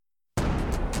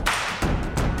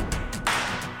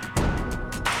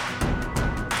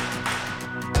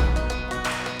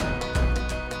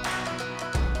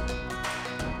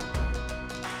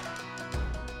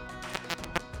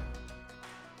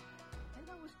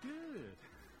Good.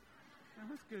 That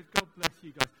was good. God bless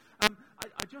you guys.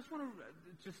 I just want to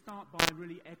just start by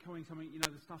really echoing something,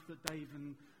 the stuff that Dave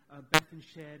and Bethan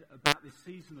shared about this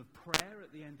season of prayer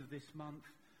at the end of this month,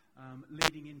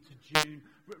 leading into June.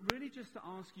 Really just to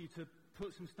ask you to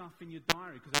put some stuff in your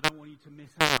diary, because I don't want you to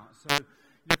miss out. So,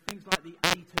 things like the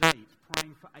 8 at 8,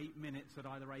 praying for 8 minutes at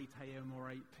either 8 a.m.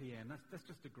 or 8 p.m. That's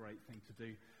just a great thing to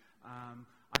do.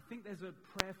 I think there's a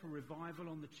prayer for revival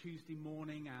on the Tuesday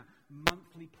morning. Our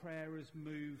monthly prayer has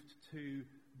moved to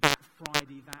that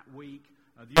Friday that week.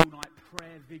 The all-night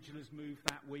prayer vigil has moved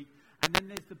that week. And then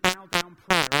there's the bow-down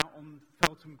prayer out on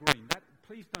Feltham Green.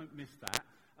 Please don't miss that.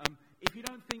 If you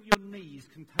don't think your knees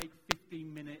can take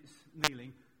 15 minutes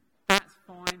kneeling, that's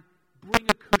fine. Bring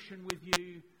a cushion with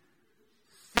you.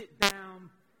 Sit down.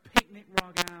 Picnic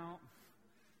rug out.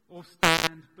 Or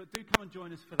stand. But do come and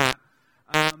join us for that.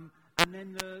 And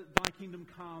then the Thy Kingdom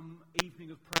Come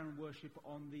evening of prayer and worship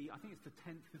on I think it's the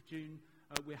 10th of June.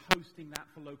 We're hosting that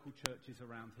for local churches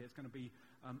around here. It's going to be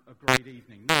a great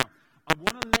evening. Now, I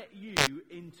want to let you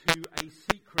into a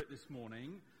secret this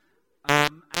morning.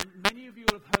 And many of you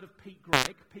will have heard of Pete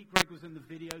Greig. Pete Greig was in the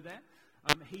video there.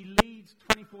 He leads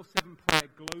 24/7 prayer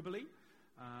globally.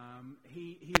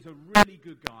 He is a really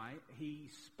good guy. He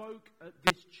spoke at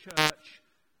this church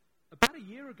about a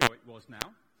year ago it was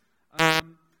now.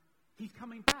 He's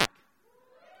coming back,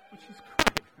 which is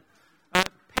great.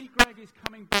 Pete Greig is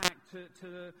coming back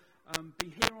to be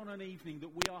here on an evening that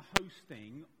we are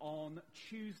hosting on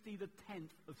Tuesday the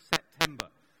 10th of September.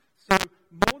 So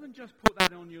more than just put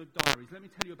that on your diaries, let me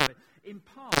tell you about it. In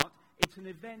part, it's an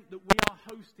event that we are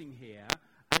hosting here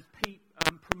as Pete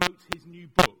promotes his new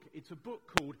book. It's a book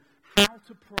called How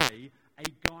to Pray, a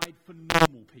Guide for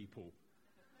Normal People.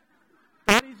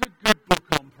 That is a good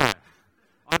book on prayer.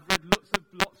 I've read lots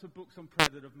of books on prayer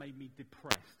that have made me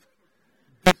depressed.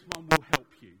 This one will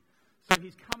help you. So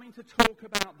he's coming to talk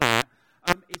about that.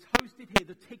 It's hosted here.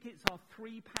 The tickets are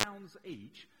 £3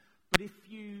 each. But if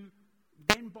you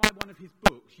then buy one of his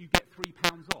books, you get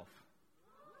 £3 off.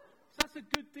 So that's a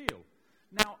good deal.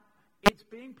 Now, it's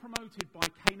being promoted by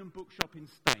Canaan Bookshop in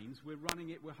Staines. We're running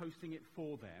it. We're hosting it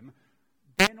for them.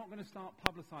 They're not going to start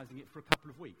publicising it for a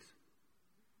couple of weeks.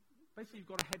 Basically, you've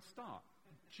got a head start.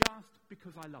 Just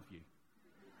because I love you.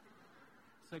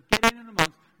 So get in a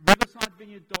month,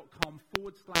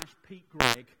 riversidevineyard.com/Pete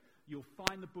Greig. You'll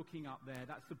find the booking up there.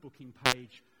 That's the booking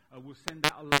page. We'll send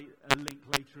out a link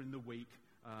later in the week.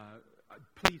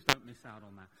 Please don't miss out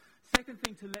on that. Second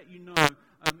thing to let you know,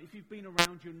 if you've been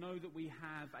around, you'll know that we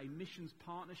have a missions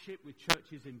partnership with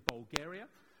churches in Bulgaria.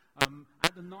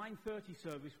 At the 9:30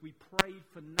 service, we prayed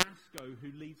for NASCO,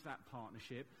 who leads that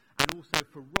partnership, and also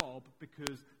for Rob,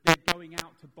 because they're going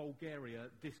out to Bulgaria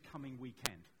this coming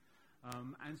weekend.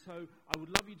 And so I would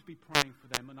love you to be praying for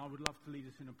them, and I would love to lead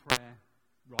us in a prayer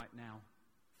right now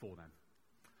for them.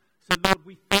 So, Lord,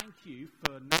 we thank you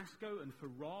for NASCO and for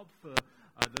Rob, for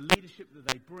the leadership that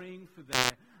they bring, for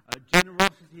their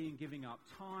generosity in giving up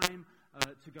time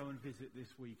to go and visit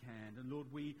this weekend. And,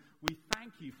 Lord, we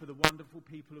thank you for the wonderful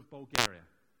people of Bulgaria.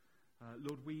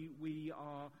 Lord, we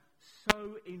are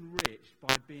so enriched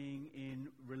by being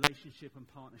in relationship and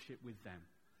partnership with them.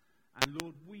 And,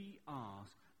 Lord, we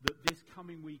ask that this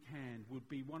coming weekend would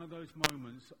be one of those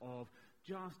moments of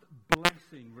just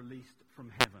blessing released from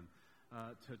heaven.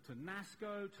 To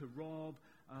NASCO, to Rob,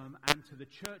 and to the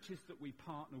churches that we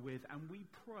partner with. And we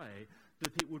pray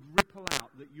that it would ripple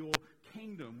out, that your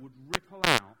kingdom would ripple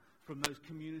out from those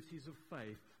communities of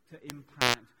faith to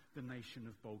impact the nation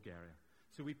of Bulgaria.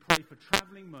 So we pray for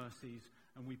traveling mercies,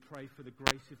 and we pray for the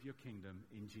grace of your kingdom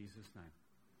in Jesus' name.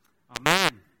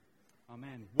 Amen.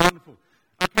 Amen. Wonderful.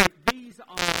 Okay, these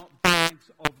are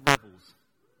bags of Rebels.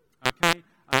 Okay,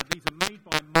 these are made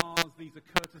by Mars. These are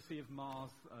courtesy of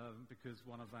Mars because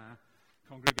one of our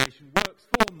congregation works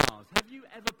for Mars. Have you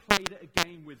ever played a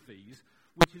game with these,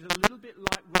 which is a little bit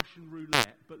like Russian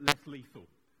roulette but less lethal?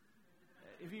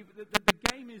 The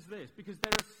game is this, because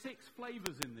there are 6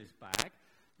 flavors in this bag.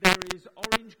 There is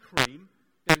orange cream,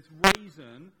 there's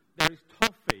raisin, there is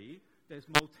toffee, there's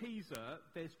Malteser,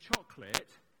 there's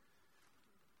chocolate,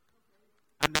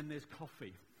 and then there's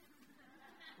coffee,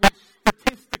 which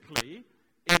statistically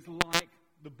is like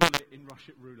the bullet in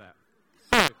Russian roulette.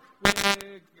 So, I'm going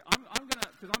to,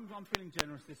 because I'm feeling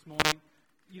generous this morning,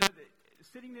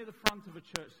 sitting near the front of a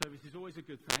church service is always a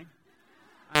good thing,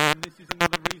 and this is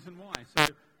another reason why. So,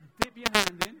 dip your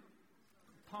hand in,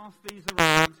 pass these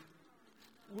around.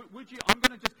 Would you? I'm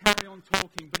going to just carry on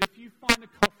talking, but if you find a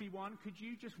coffee one, could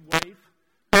you just wave?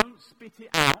 Don't spit it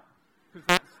out,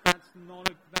 because that's not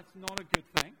a good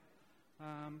thing.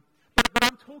 But But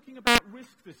I'm talking about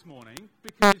risk this morning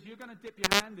because you're going to dip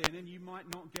your hand in and you might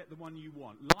not get the one you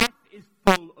want. Life is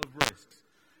full of risks.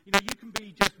 You know, you can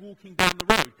be just walking down the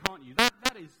road, can't you? That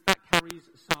carries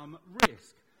some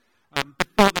risk.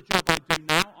 Before the job I do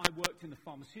now, I worked in the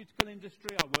pharmaceutical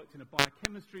industry. I worked in a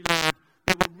biochemistry lab.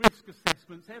 There were risk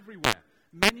assessments everywhere.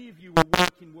 Many of you will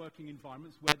work in working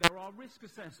environments where there are risk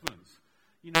assessments.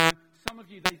 You know, some of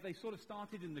you, they sort of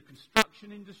started in the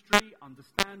construction industry,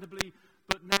 understandably,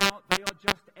 but now they are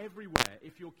just everywhere.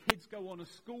 If your kids go on a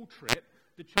school trip,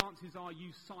 the chances are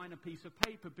you sign a piece of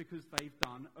paper because they've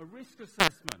done a risk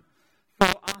assessment. For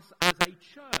us as a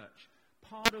church,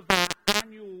 part of our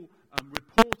annual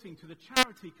reporting to the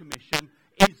Charity Commission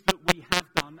is that we have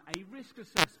done a risk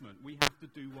assessment. We have to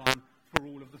do one for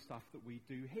all of the stuff that we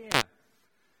do here.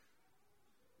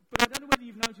 But I don't know whether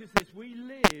you've noticed this. We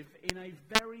live in a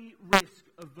very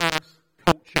risk-averse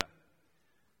culture.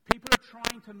 People are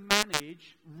trying to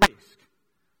manage risk.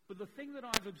 But the thing that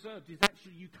I've observed is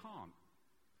actually you can't.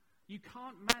 You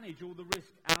can't manage all the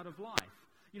risk out of life.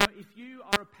 You know, if you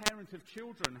are a parent of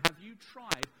children, have you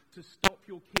tried to stop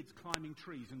your kids climbing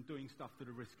trees and doing stuff that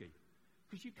are risky?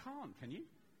 Because you can't, can you?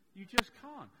 You just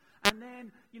can't. And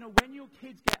then, you know, when your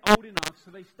kids get old enough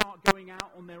so they start going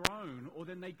out on their own, or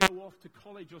then they go off to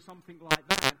college or something like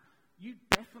that, you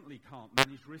definitely can't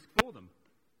manage risk for them.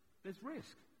 There's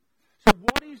risk. So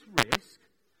what is risk?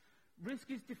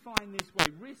 Risk is defined this way.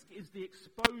 Risk is the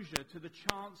exposure to the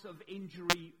chance of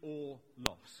injury or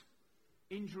loss.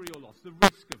 Injury or loss, the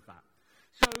risk of that.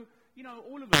 So, you know,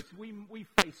 all of us, we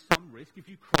face some risk. If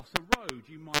you cross a road,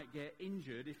 you might get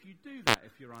injured if you do that,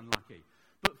 if you're unlucky.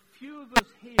 But few of us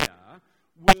here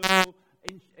will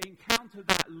encounter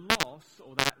that loss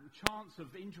or that chance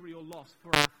of injury or loss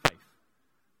for our faith.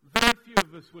 Very few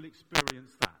of us will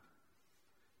experience that.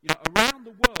 You know, around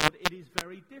the world, it is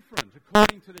very different.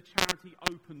 According to the charity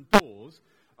Open Doors,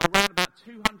 around about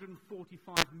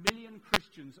 245 million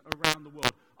Christians around the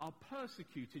world are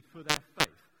persecuted for their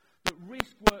faith. But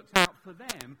risk works out for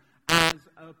them as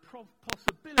a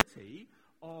possibility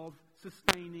of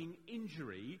sustaining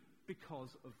injury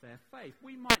because of their faith.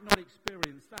 We might not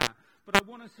experience that, but I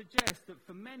want to suggest that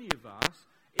for many of us,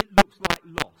 it looks like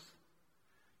loss.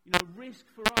 You know, risk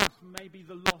for us may be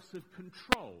the loss of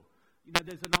control. You know,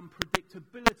 there's an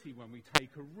unpredictability when we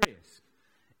take a risk.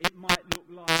 It might look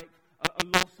like a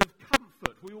loss of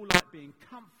comfort. We all like being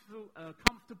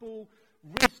comfortable.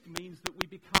 Risk means that we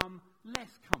become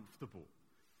less comfortable.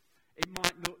 It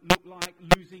might look like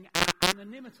losing our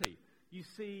anonymity. You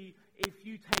see, if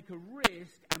you take a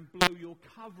risk and blow your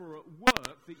cover at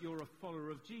work that you're a follower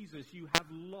of Jesus, you have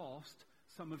lost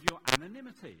some of your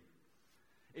anonymity.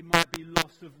 It might be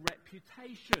loss of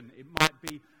reputation. It might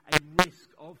be a risk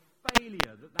of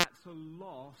failure. That's a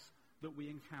loss that we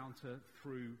encounter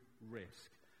through risk.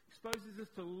 Exposes us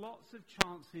to lots of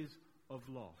chances of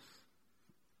loss.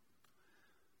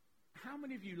 How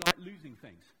many of you like losing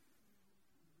things?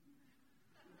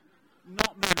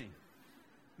 Not many.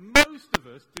 Most of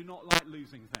us do not like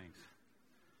losing things.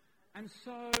 And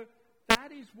so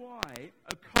that is why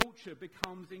a culture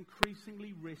becomes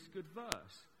increasingly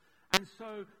risk-adverse. And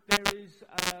so there is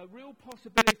a real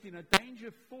possibility and a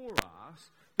danger for us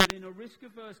that in a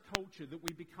risk-averse culture that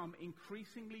we become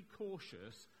increasingly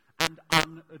cautious and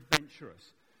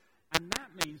unadventurous. And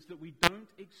that means that we don't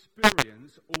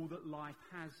experience all that life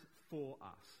has for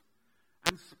us.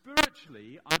 And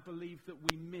spiritually, I believe that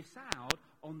we miss out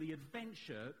on the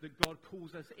adventure that God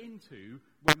calls us into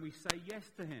when we say yes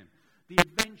to him. The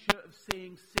adventure of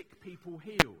seeing sick people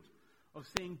healed, of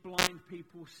seeing blind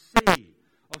people see,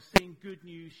 of seeing good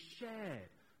news shared,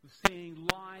 of seeing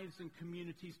lives and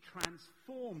communities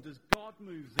transformed as God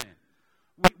moves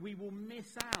in. We will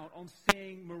miss out on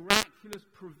seeing miraculous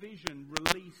provision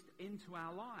released into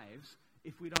our lives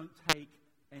if we don't take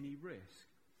any risk.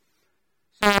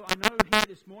 So I know here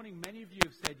this morning many of you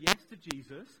have said yes to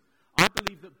Jesus. I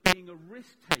believe that being a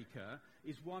risk taker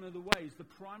is one of the ways, the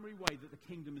primary way that the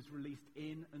kingdom is released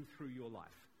in and through your life.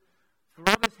 For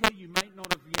others here, you may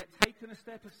not have yet taken a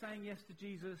step of saying yes to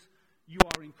Jesus. You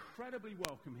are incredibly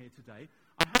welcome here today.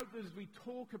 I hope that as we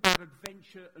talk about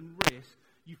adventure and risk,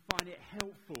 you find it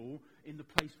helpful in the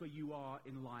place where you are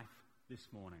in life this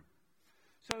morning.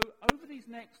 So over these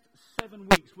next 7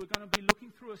 weeks, we're going to be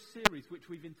looking through a series which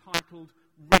we've entitled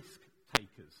Risk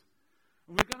Takers.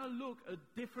 And we're going to look at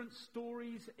different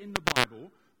stories in the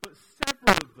Bible, but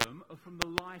several of them are from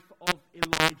the life of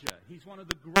Elijah. He's one of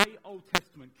the great Old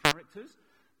Testament characters.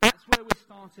 That's where we're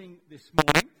starting this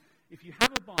morning. If you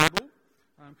have a Bible,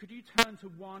 could you turn to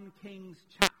 1 Kings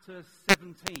chapter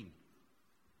 17?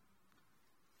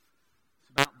 It's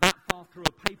about that far through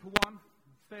a paper one.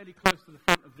 fairly close to the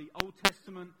front of the Old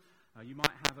Testament. You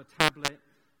might have a tablet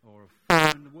or a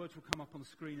phone. The words will come up on the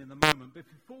screen in a moment. But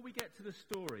before we get to the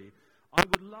story, I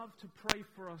would love to pray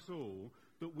for us all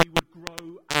that we would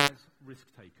grow as risk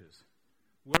takers.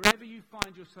 Wherever you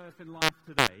find yourself in life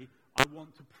today, I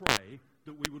want to pray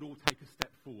that we would all take a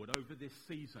step forward over this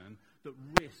season, that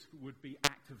risk would be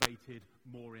activated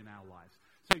more in our lives.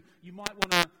 So you might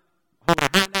want to hold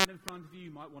a hand out in front of you.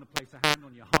 You might want to place a hand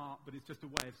on your heart, but it's just a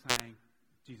way of saying,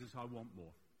 Jesus, I want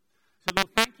more. So Lord,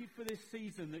 thank you for this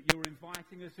season that you're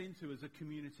inviting us into as a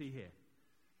community here.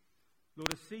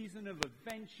 Lord, a season of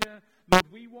adventure. Lord,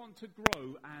 we want to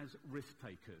grow as risk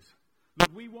takers.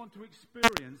 Lord, we want to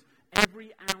experience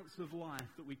every ounce of life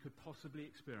that we could possibly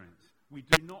experience. We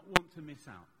do not want to miss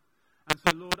out. And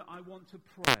so, Lord, I want to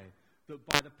pray that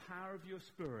by the power of your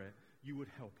Spirit, you would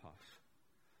help us.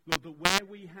 Lord, that where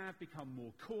we have become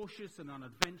more cautious and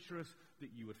unadventurous, that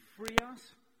you would free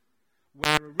us.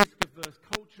 Where a risk-averse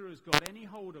culture has got any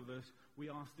hold of us, we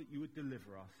ask that you would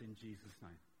deliver us in Jesus'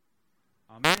 name.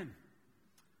 Amen.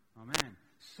 Amen.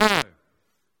 So,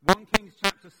 1 Kings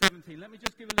chapter 17. Let me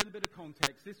just give a little bit of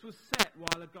context. This was set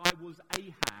while a guy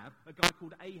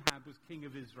called Ahab was king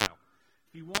of Israel.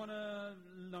 If you want to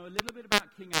know a little bit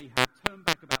about King Ahab, turn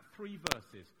back about 3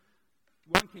 verses.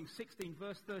 1 Kings 16,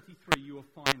 verse 33, you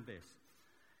will find this.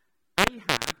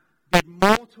 Ahab did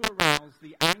more to arouse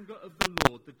the anger of the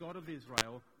Lord, the God of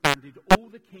Israel, than did all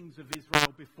the kings of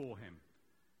Israel before him.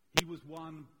 He was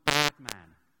one bad man.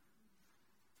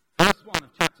 Verse 1 of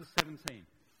chapter 17.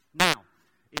 Now,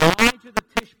 Elijah the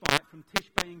Tishbite from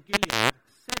Tishbe in Gilead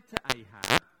said to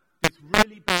Ahab, this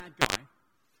really bad guy,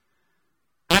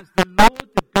 as the Lord,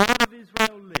 the God of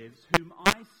Israel lives, whom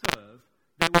I serve,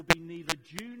 there will be neither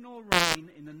dew nor rain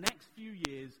in the next few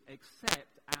years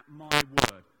except at my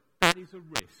word. That is a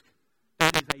risk.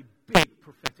 That is a big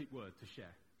prophetic word to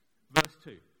share. Verse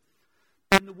 2.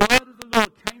 Then the word of the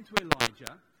Lord came to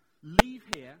Elijah, leave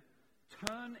here,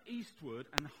 turn eastward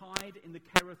and hide in the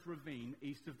Kerith ravine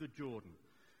east of the Jordan.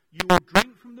 You will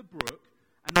drink from the brook,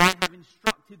 and I have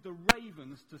instructed the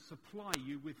ravens to supply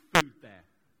you with food there.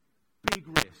 Big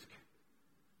risk.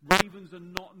 Ravens are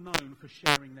not known for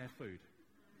sharing their food.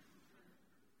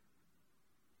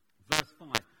 Verse 5.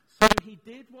 So he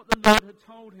did what the Lord had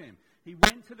told him. He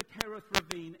went to the Kerith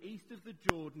ravine east of the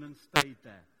Jordan and stayed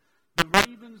there. The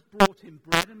ravens brought him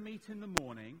bread and meat in the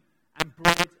morning, and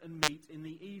bread and meat in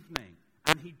the evening,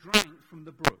 and he drank from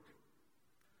the brook.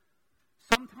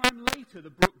 Sometime later, the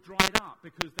brook dried up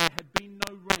because there had been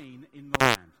no rain in the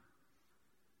land.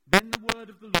 Then the word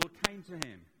of the Lord came to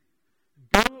him.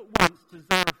 Go at once to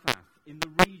Zarephath in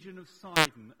the region of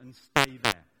Sidon and stay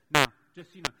there. Now,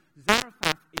 just so you know,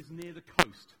 Zarephath is near the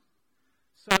coast.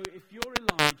 So if you're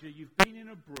Elijah, you've been in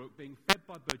a brook being fed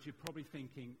by birds, you're probably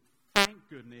thinking, thank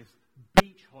goodness,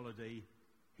 beach holiday,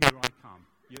 here I come.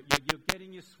 You're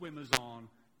getting your swimmers on.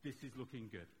 This is looking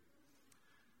good.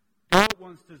 Go at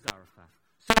once to Zarephath.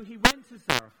 So he went to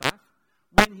Zarephath.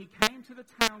 When he came to the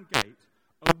town gate,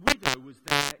 a widow was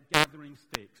there gathering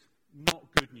sticks. Not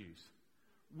good news.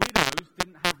 Widows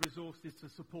didn't have resources to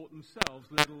support themselves,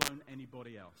 let alone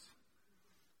anybody else.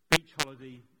 Beach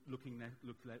holiday looking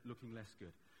less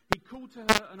good. He called to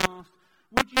her and asked,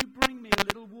 would you bring me a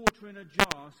little water in a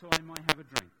jar so I might have a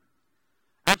drink?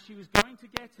 As she was going to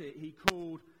get it, he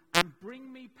called, and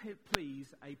bring me, please,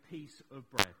 a piece of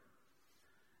bread.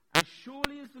 As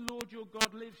surely as the Lord your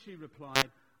God lives, she replied,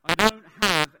 I don't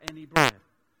have any bread.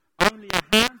 Only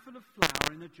a handful of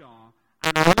flour in a jar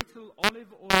and a little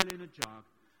olive oil in a jug.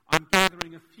 I'm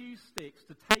gathering a few sticks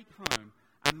to take home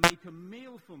and make a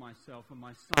meal for myself and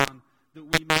my son, that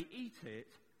we may eat it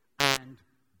and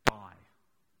die.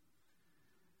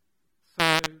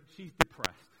 So she's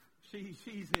depressed.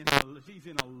 She's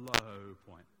in a low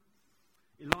point.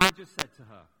 Elijah said to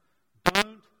her,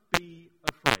 don't be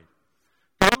afraid.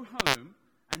 Go home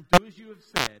and do as you have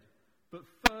said, but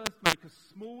first make a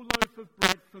small loaf of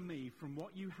bread for me from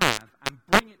what you have and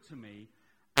bring it to me,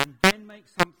 and then make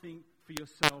something for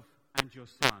yourself and your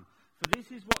son. For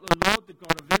this is what the Lord, the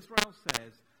God of Israel,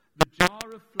 says, the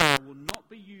jar of flour will not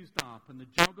be used up, and the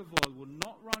jug of oil will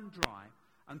not run dry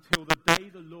until the day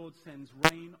the Lord sends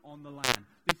rain on the land.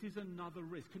 This is another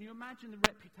risk. Can you imagine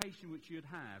the reputation which you'd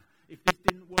have if this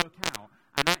didn't work out,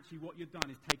 and actually what you've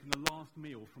done is taken the last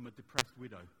meal from a depressed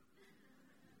widow?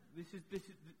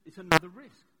 It's another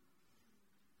risk.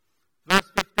 Verse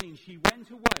 15, she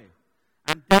went away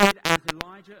and did as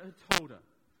Elijah had told her.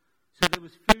 So there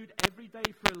was food every day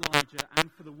for Elijah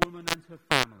and for the woman and her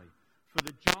family. For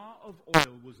the jar of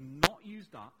oil was not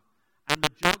used up, and the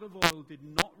jug of oil did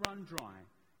not run dry,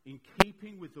 in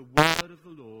keeping with the word of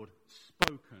the Lord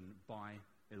spoken by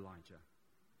Elijah.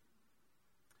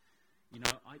 You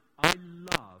know, I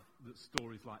love that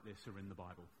stories like this are in the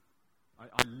Bible.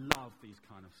 I love these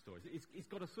kind of stories. It's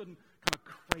got a certain kind of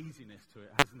craziness to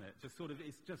it, hasn't it?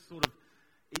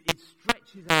 It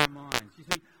stretches our minds. You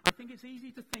see, I think it's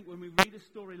easy to think when we read a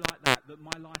story like that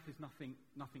my life is nothing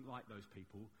like those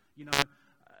people. You know,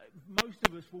 most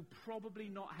of us will probably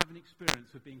not have an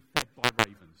experience of being fed by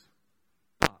ravens.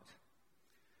 But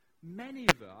many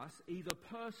of us, either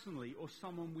personally or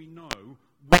someone we know,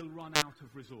 will run out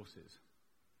of resources.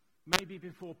 Maybe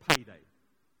before payday.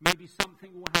 Maybe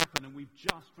something will happen and we've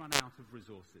just run out of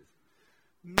resources.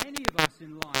 Many of us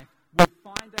in life will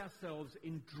find ourselves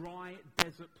in dry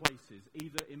desert places,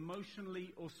 either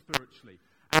emotionally or spiritually,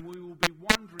 and we will be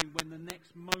wondering when the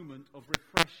next moment of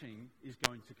refreshing is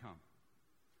going to come.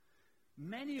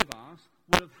 Many of us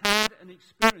will have had an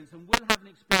experience and will have an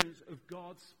experience of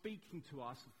God speaking to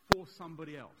us for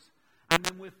somebody else. And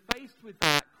when we're faced with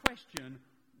that question,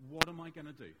 what am I going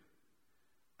to do?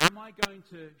 Am I going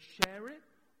to share it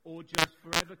or just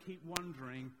forever keep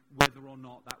wondering whether or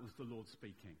not that was the Lord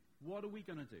speaking? What are we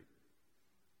going to do?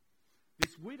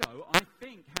 This widow, I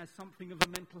think, has something of a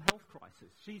mental health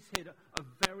crisis. She's hit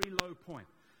a very low point.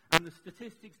 And the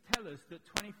statistics tell us that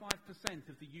 25%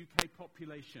 of the UK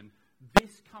population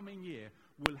this coming year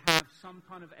will have some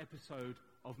kind of episode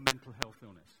of mental health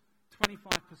illness. 25%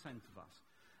 of us.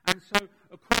 And so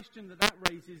a question that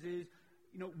raises is,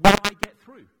 you know, will I get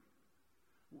through?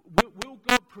 Will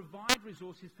God provide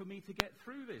resources for me to get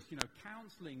through this? You know,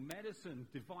 counseling, medicine,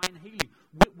 divine healing.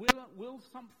 Will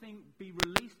something be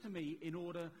released to me in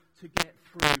order to get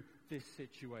through this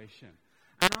situation?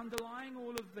 And underlying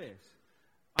all of this,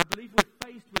 I believe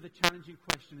we're faced with a challenging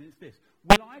question, and it's this.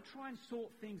 Will I try and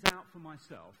sort things out for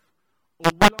myself,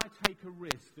 or will I take a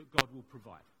risk that God will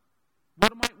provide?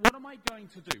 What am I going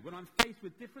to do? When I'm faced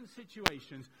with different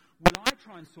situations, will I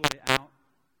try and sort it out,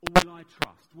 or will I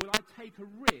trust? Will I take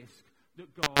a risk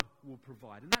that God will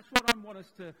provide? And that's what I want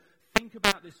us to think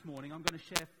about this morning. I'm going to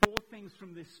share 4 things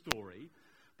from this story,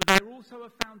 but they're also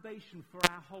a foundation for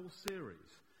our whole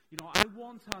series. You know, I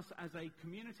want us as a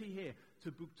community here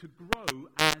to grow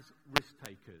as risk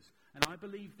takers. And I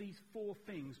believe these 4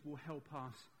 things will help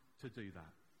us to do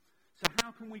that. So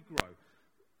how can we grow?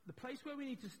 The place where we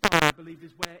need to start, I believe,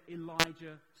 is where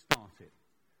Elijah started.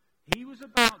 He was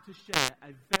about to share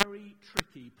a very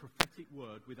tricky prophetic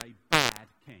word with a bad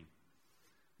king.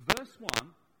 Verse 1,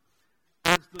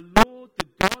 as the Lord,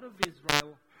 the God of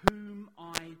Israel, whom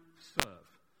I serve.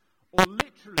 Or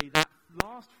literally, that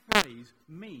last phrase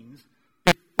means,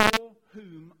 before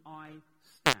whom I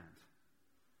stand.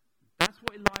 That's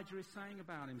what Elijah is saying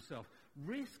about himself.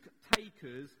 Risk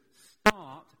takers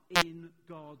start in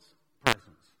God's presence.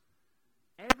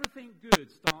 Everything good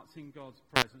starts in God's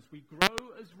presence. We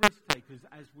grow as risk takers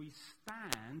as we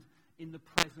stand in the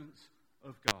presence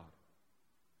of God.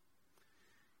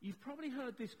 You've probably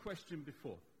heard this question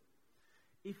before.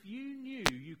 If you knew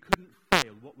you couldn't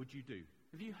fail, what would you do?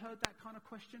 Have you heard that kind of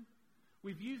question?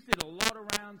 We've used it a lot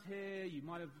around here. You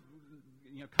might have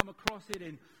come across it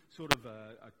in sort of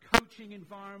a coaching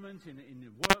environment, in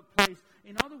the workplace.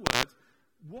 In other words,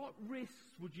 what risks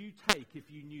would you take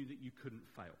if you knew that you couldn't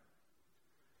fail?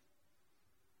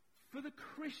 For the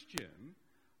Christian,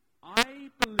 I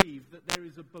believe that there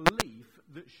is a belief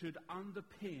that should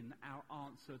underpin our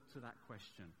answer to that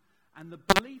question. And the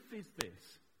belief is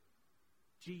this: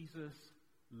 Jesus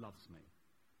loves me.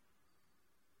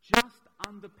 Just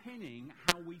underpinning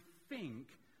how we think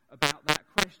about that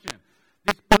question.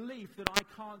 This belief that I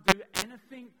can't do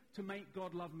anything to make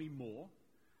God love me more,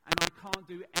 and I can't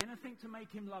do anything to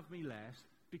make him love me less,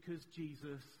 because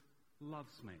Jesus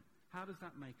loves me. How does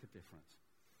that make a difference?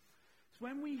 It's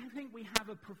when we think we have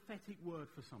a prophetic word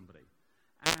for somebody,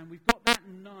 and we've got that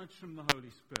nudge from the Holy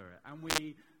Spirit, and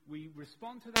we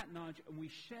respond to that nudge, and we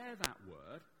share that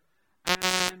word,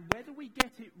 and whether we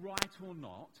get it right or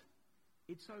not,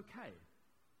 it's okay,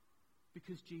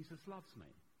 because Jesus loves me.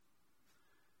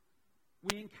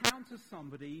 We encounter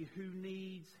somebody who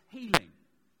needs healing.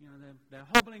 You know, they're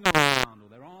hobbling around, or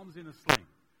their arms in a sling.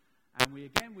 And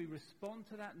we respond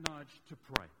to that nudge to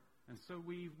pray. And so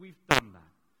we've done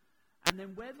that. And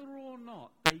then whether or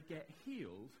not they get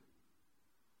healed,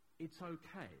 it's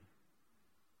okay,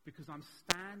 because I'm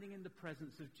standing in the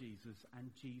presence of Jesus, and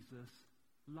Jesus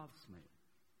loves me.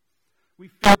 We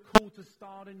feel called to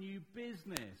start a new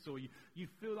business, or you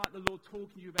feel like the Lord talking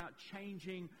to you about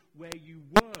changing where you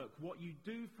work, what you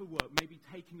do for work, maybe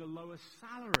taking a lower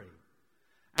salary.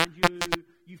 And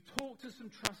you've talked to some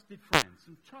trusted friends,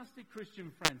 some trusted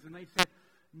Christian friends, and they've said,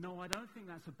 no, I don't think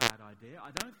that's a bad idea.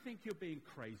 I don't think you're being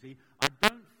crazy. I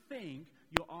don't think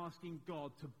you're asking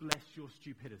God to bless your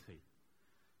stupidity.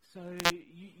 So,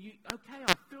 okay,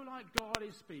 I feel like God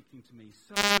is speaking to me.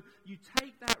 So you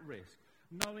take that risk,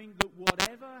 knowing that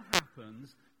whatever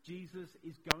happens, Jesus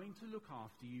is going to look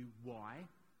after you. Why?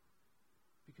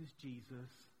 Because Jesus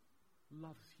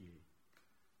loves you.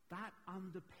 That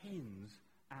underpins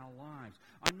our lives.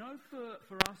 I know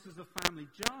for us as a family,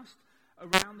 just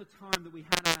around the time that we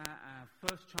had our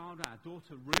first child, our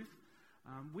daughter Ruth,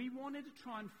 we wanted to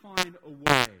try and find a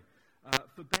way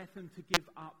for Bethan to give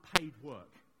up paid work.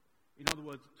 In other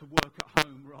words, to work at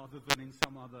home rather than in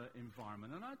some other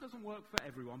environment. And that doesn't work for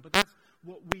everyone, but that's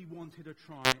what we wanted to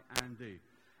try and do.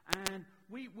 And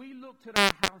we looked at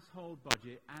our household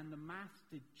budget, and the maths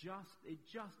it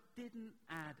just didn't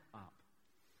add up.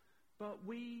 But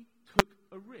we took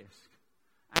a risk.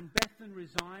 And Bethan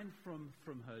resigned from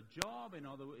her job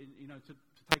to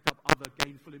take up other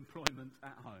gainful employment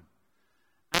at home.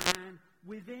 And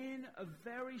within a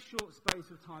very short space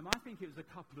of time, I think it was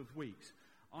a couple of weeks,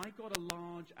 I got a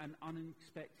large and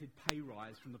unexpected pay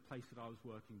rise from the place that I was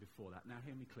working before that. Now,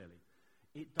 hear me clearly.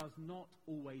 It does not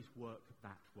always work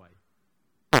that way.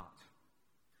 But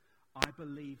I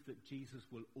believe that Jesus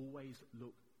will always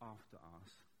look after us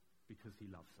because he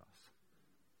loves us.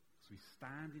 So we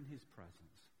stand in his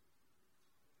presence.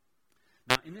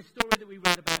 Now, in this story that we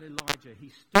read about Elijah, he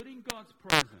stood in God's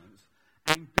presence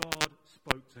and God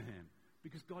spoke to him.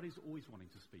 Because God is always wanting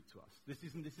to speak to us. This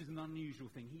is an unusual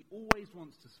thing. He always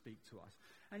wants to speak to us.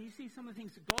 And you see some of the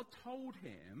things that God told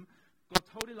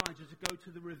Elijah to go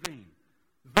to the ravine.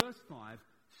 Verse 5,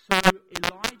 so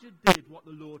Elijah did what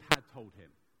the Lord had told him.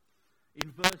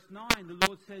 In verse 9, the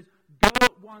Lord says, go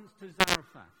at once to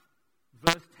Zarephath.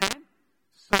 Verse 10,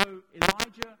 so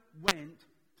Elijah went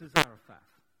to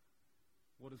Zarephath.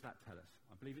 What does that tell us?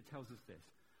 I believe it tells us this.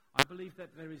 I believe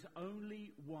that there is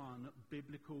only one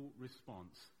biblical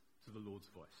response to the Lord's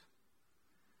voice.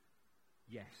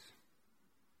 Yes.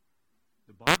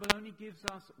 The Bible only gives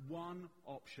us one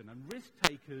option, and risk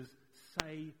takers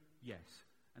say yes,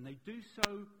 and they do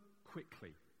so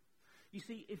quickly. You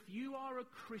see, if you are a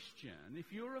Christian,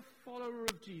 if you're a follower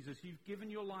of Jesus, you've given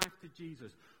your life to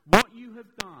Jesus, what you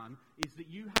have done is that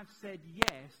you have said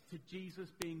yes to Jesus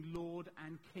being Lord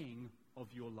and King of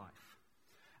your life.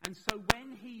 And so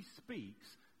when he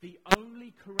speaks, the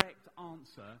only correct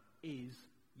answer is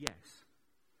yes.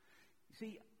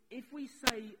 See, if we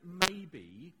say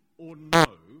maybe or no,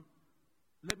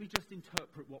 let me just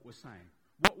interpret what we're saying.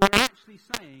 What we're actually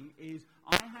saying is,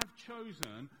 I have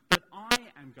chosen that I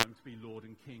am going to be Lord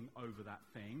and King over that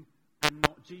thing, and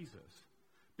not Jesus.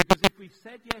 Because if we've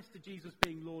said yes to Jesus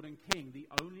being Lord and King, the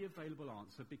only available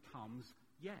answer becomes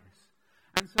yes.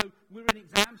 And so we're in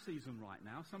exam season right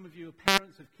now. Some of you are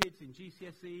parents of kids in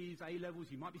GCSEs, A-levels.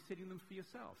 You might be sitting them for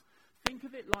yourself. Think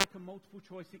of it like a multiple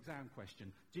choice exam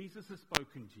question. Jesus has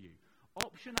spoken to you.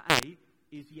 Option A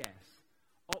is yes.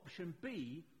 Option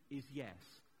B is yes.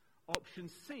 Option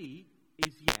C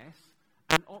is yes.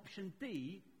 And option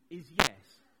D is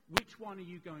yes. Which one are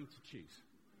you going to choose?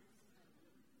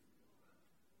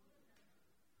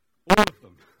 All of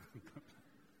them.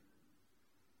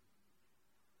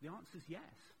 The answer is yes.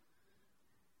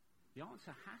 The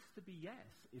answer has to be yes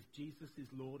if Jesus is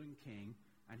Lord and King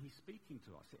and he's speaking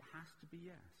to us. It has to be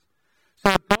yes.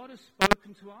 So God has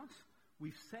spoken to us.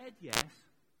 We've said yes.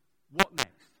 What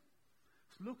next?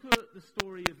 Let's look at the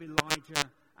story of Elijah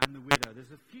and the widow.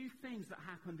 There's a few things that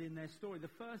happened in their story. The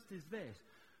first is this.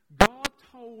 God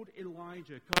told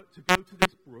Elijah to go to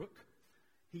this brook.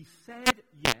 He said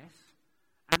yes.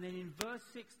 And then in verse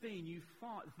 16,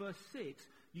 verse 6,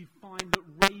 you find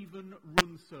that raven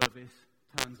room service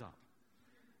turns up.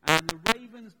 And the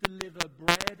ravens deliver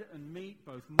bread and meat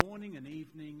both morning and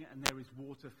evening, and there is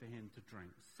water for him to drink.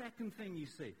 Second thing you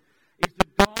see is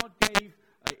that God gave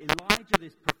Elijah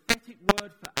this prophetic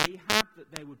word for Ahab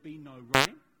that there would be no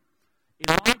rain.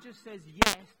 Elijah says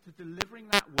yes to delivering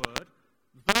that word.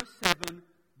 Verse 7,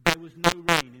 there was no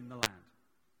rain in the land.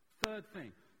 Third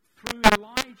thing, through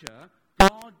Elijah,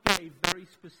 God gave very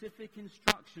specific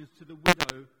instructions to the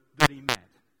widow that he met.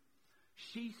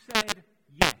 She said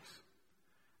yes.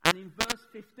 And in verse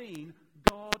 15,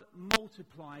 God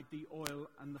multiplied the oil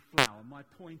and the flour. My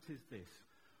point is this.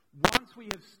 Once we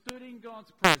have stood in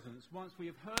God's presence, once we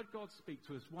have heard God speak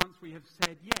to us, once we have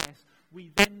said yes,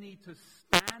 we then need to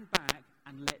stand back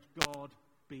and let God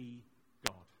be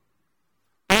God.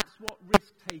 That's what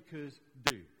risk takers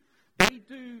do. They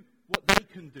do what they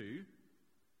can do,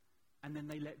 and then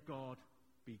they let God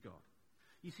be God.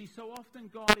 You see, so often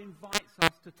God invites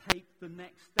us to take the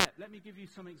next step. Let me give you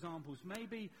some examples.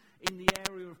 Maybe in the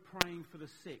area of praying for the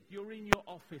sick. You're in your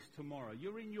office tomorrow.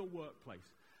 You're in your workplace.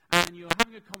 And you're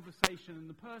having a conversation, and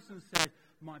the person says,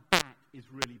 my back is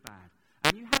really bad.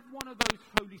 And you have one of those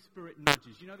Holy Spirit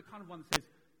nudges, the kind of one that says,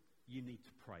 you need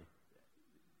to pray.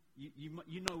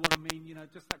 You know what I mean,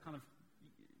 just that kind of,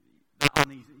 that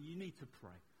uneasy, you need to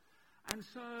pray. And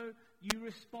so you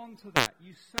respond to that.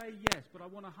 You say yes, but I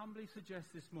want to humbly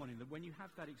suggest this morning that when you have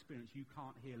that experience, you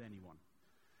can't heal anyone.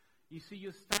 You see,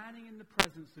 you're standing in the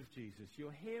presence of Jesus.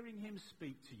 You're hearing him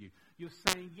speak to you. You're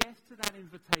saying yes to that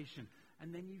invitation.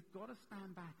 And then you've got to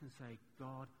stand back and say,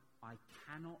 God, I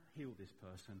cannot heal this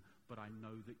person, but I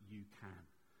know that you can.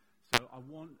 So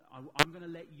I'm going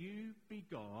to let you be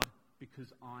God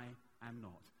because I am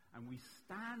not. And we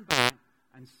stand back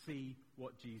and see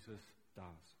what Jesus does.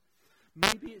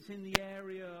 Maybe it's in the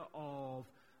area of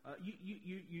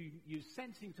you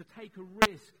sensing to take a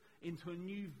risk into a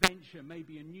new venture,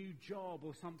 maybe a new job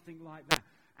or something like that.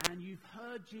 And you've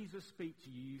heard Jesus speak to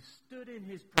you. You've stood in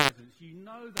his presence. You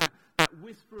know that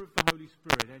whisper of the Holy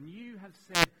Spirit, and you have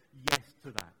said yes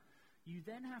to that. You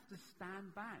then have to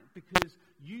stand back because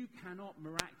you cannot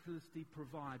miraculously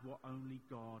provide what only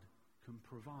God can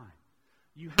provide.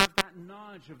 You have that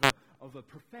nudge of a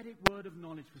prophetic word of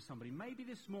knowledge for somebody. Maybe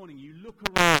this morning you look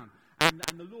around and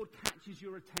the Lord catches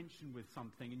your attention with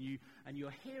something and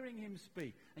you're hearing him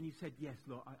speak and you said, yes,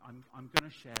 Lord, I'm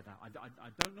going to share that. I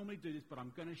don't normally do this, but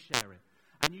I'm going to share it.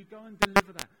 And you go and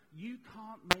deliver that. You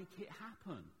can't make it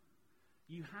happen.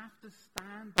 You have to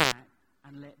stand back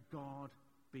and let God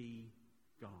be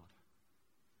God.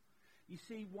 You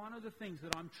see, one of the things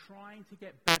that I'm trying to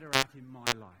get better at in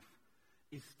my life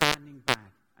is standing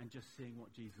back and just seeing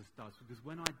what Jesus does. Because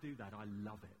when I do that, I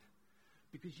love it.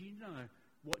 Because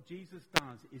what Jesus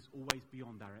does is always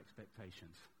beyond our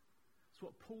expectations. That's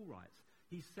what Paul writes.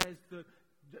 He says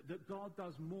that God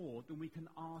does more than we can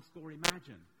ask or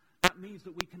imagine. That means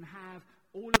that we can have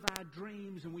all of our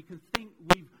dreams and we can think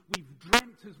we've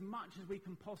dreamt as much as we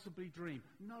can possibly dream.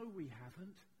 No, we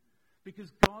haven't.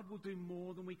 Because God will do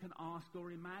more than we can ask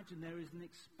or imagine. There is an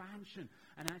expansion.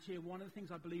 And actually, one of the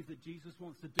things I believe that Jesus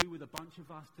wants to do with a bunch of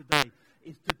us today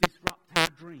is to disrupt our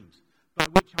dreams. By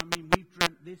which I mean we've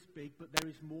dreamt this big, but there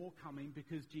is more coming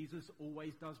because Jesus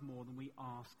always does more than we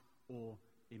ask or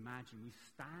imagine. We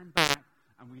stand back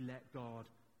and we let God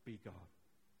be God.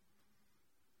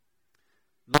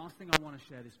 Last thing I want to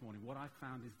share this morning, what I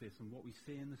found is this, and what we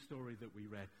see in the story that we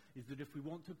read, is that if we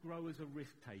want to grow as a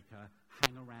risk taker,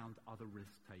 hang around other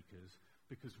risk takers,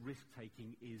 because risk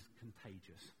taking is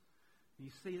contagious. You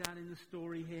see that in the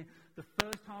story here? The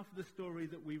first half of the story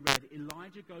that we read,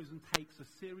 Elijah goes and takes a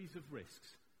series of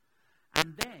risks.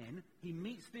 And then he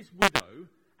meets this widow,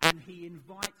 and he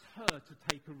invites her to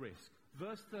take a risk.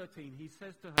 Verse 13, he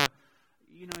says to her,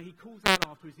 he calls out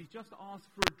afterwards, he's just asked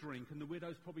for a drink, and the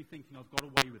widow's probably thinking, I've got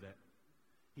away with it.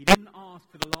 He didn't ask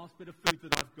for the last bit of food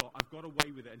that I've got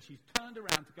away with it. And she's turned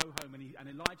around to go home, and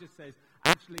Elijah says,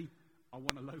 actually, I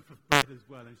want a loaf of bread as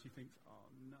well. And she thinks, oh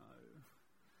no.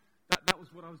 That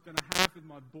was what I was going to have with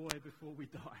my boy before we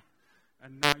die.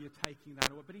 And now you're taking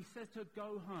that away. But he says to her,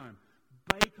 go home,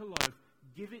 bake a loaf,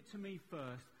 give it to me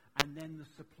first, and then the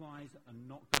supplies are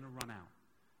not going to run out.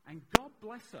 And God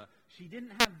bless her. She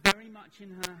didn't have very much in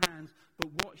her hands, but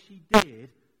what she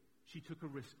did, she took a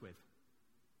risk with.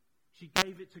 She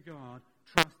gave it to God,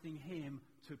 trusting him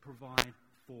to provide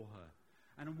for her.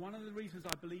 And one of the reasons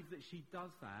I believe that she does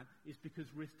that is because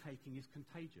risk-taking is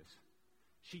contagious.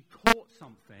 She caught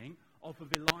something off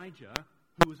of Elijah,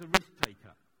 who was a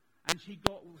risk-taker. And she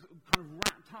got kind of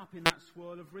wrapped up in that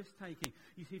swirl of risk-taking.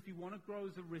 You see, if you want to grow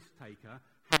as a risk-taker,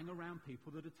 hang around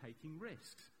people that are taking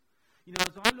risks.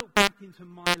 As I look back into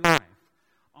my life,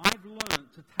 I've learned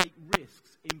to take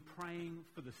risks in praying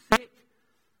for the sick,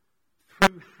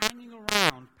 through hanging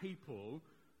around people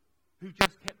who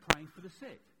just kept praying for the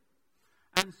sick.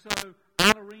 And so,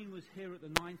 Alarine was here at the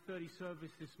 9:30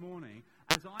 service this morning.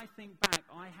 As I think back,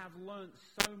 I have learned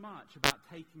so much about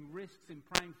taking risks in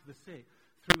praying for the sick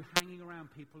through hanging around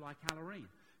people like Alarine.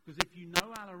 Because if you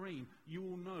know Alarine, you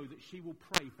will know that she will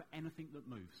pray for anything that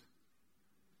moves.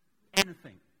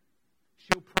 Anything.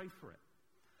 She'll pray for it.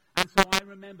 And so I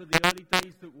remember the early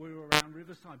days that we were around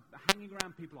Riverside, hanging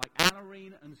around people like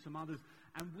Alarine and some others,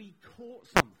 and we caught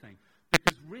something.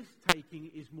 Because risk-taking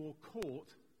is more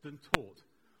caught than taught.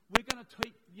 We're going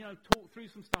to talk through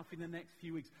some stuff in the next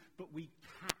few weeks, but we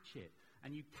catch it.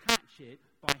 And you catch it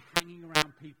by hanging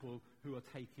around people who are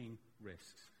taking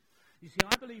risks. You see,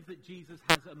 I believe that Jesus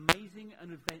has amazing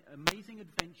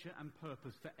adventure and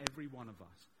purpose for every one of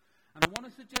us. And I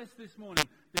want to suggest this morning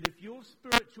that if your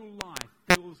spiritual life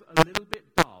feels a little bit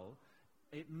dull,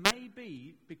 it may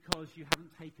be because you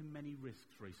haven't taken many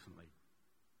risks recently.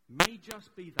 May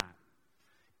just be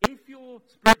that. If your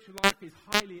spiritual life is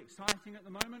highly exciting at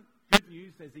the moment, good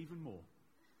news, there's even more.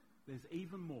 There's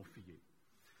even more for you.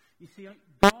 You see,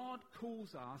 God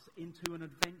calls us into an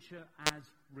adventure as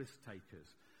risk takers.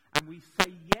 And we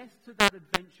say yes to that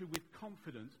adventure with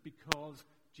confidence because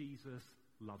Jesus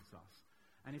loves us.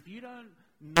 And if you don't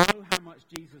know how much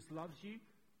Jesus loves you,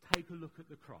 take a look at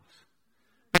the cross.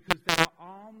 Because there are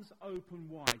arms open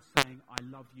wide saying, I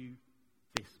love you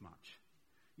this much.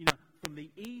 You know, from the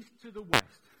east to the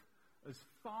west, as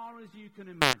far as you can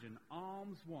imagine,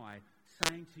 arms wide,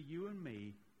 saying to you and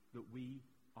me that we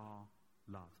are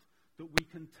loved. That we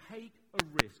can take a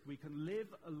risk, we can live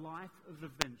a life of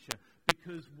adventure,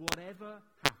 because whatever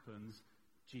happens,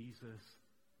 Jesus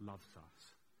loves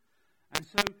us. And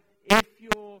so, if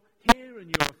you're here and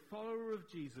you're a follower of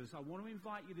Jesus, I want to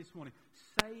invite you this morning,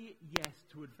 say yes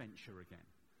to adventure again.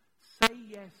 Say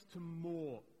yes to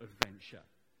more adventure.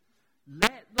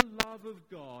 Let the love of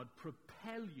God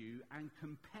propel you and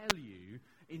compel you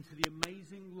into the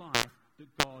amazing life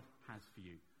that God has for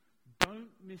you.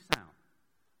 Don't miss out.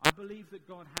 I believe that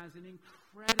God has an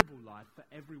incredible life for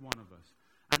every one of us.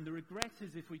 And the regret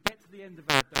is if we get to the end of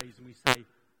our days and we say,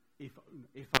 if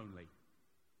only.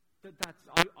 I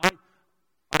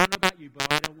don't know about you,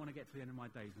 but I don't want to get to the end of my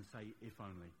days and say, if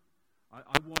only.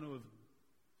 I want to have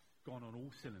gone on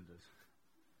all cylinders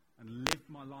and lived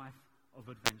my life of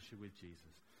adventure with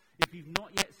Jesus. If you've not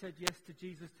yet said yes to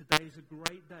Jesus, today is a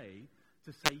great day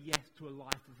to say yes to a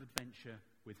life of adventure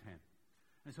with him.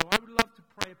 And so I would love to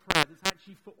pray a prayer that's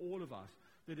actually for all of us.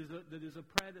 That is a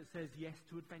prayer that says yes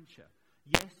to adventure.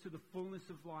 Yes to the fullness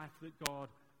of life that God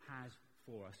has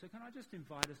for us. So can I just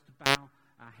invite us to bow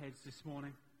our heads this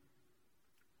morning?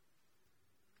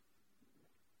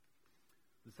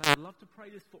 So I'd love to pray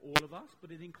this for all of us,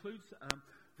 but it includes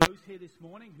those here this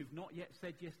morning who've not yet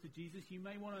said yes to Jesus. You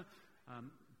may want to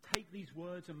take these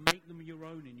words and make them your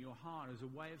own in your heart as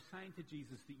a way of saying to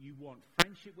Jesus that you want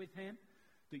friendship with him,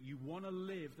 that you want to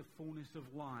live the fullness of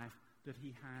life that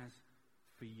he has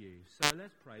for you. So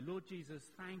let's pray. Lord Jesus,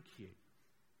 thank you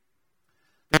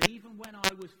that even when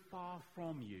I was far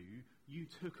from you, you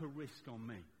took a risk on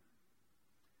me.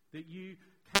 That you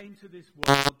came to this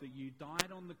world, that you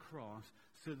died on the cross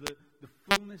so that the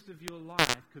fullness of your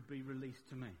life could be released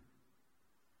to me.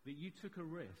 That you took a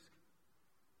risk.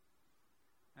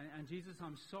 And Jesus,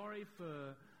 I'm sorry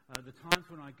for the times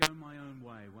when I go my own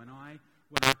way, when I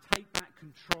take back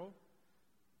control,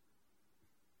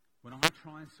 when I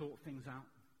try and sort things out,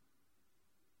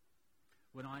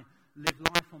 when I live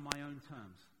life on my own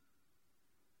terms.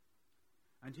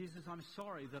 And Jesus, I'm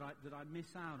sorry that I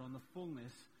miss out on the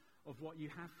fullness of what you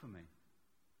have for me.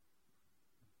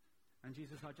 And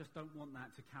Jesus, I just don't want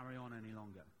that to carry on any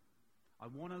longer. I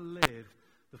want to live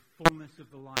the fullness of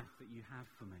the life that you have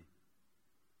for me.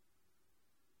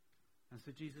 And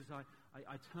so, Jesus, I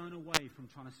turn away from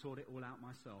trying to sort it all out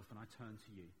myself, and I turn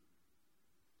to you.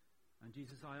 And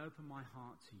Jesus, I open my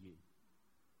heart to you.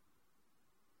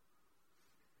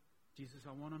 Jesus,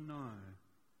 I want to know,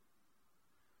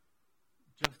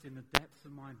 just in the depths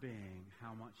of my being,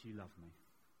 how much you love me.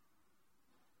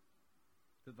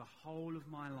 That the whole of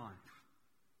my life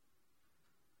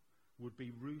would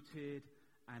be rooted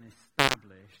and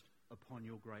established upon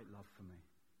your great love for me.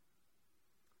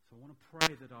 So I want to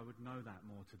pray that I would know that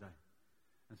more today.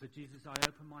 And so, Jesus, I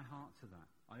open my heart to that.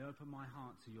 I open my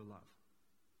heart to your love.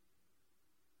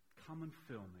 Come and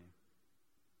fill me.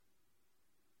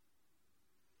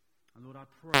 And Lord, I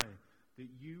pray that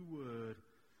you would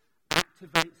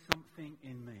activate something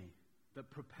in me that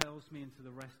propels me into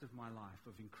the rest of my life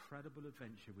of incredible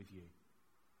adventure with you.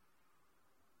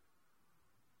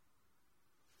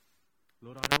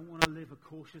 Lord, I don't want to live a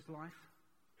cautious life.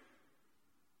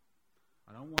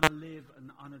 I don't want to live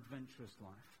an unadventurous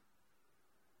life.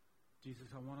 Jesus,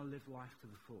 I want to live life to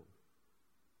the full,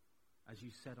 as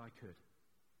you said I could.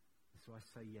 And so I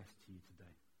say yes to you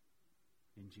today.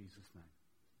 In Jesus' name.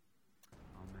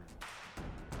 Amen.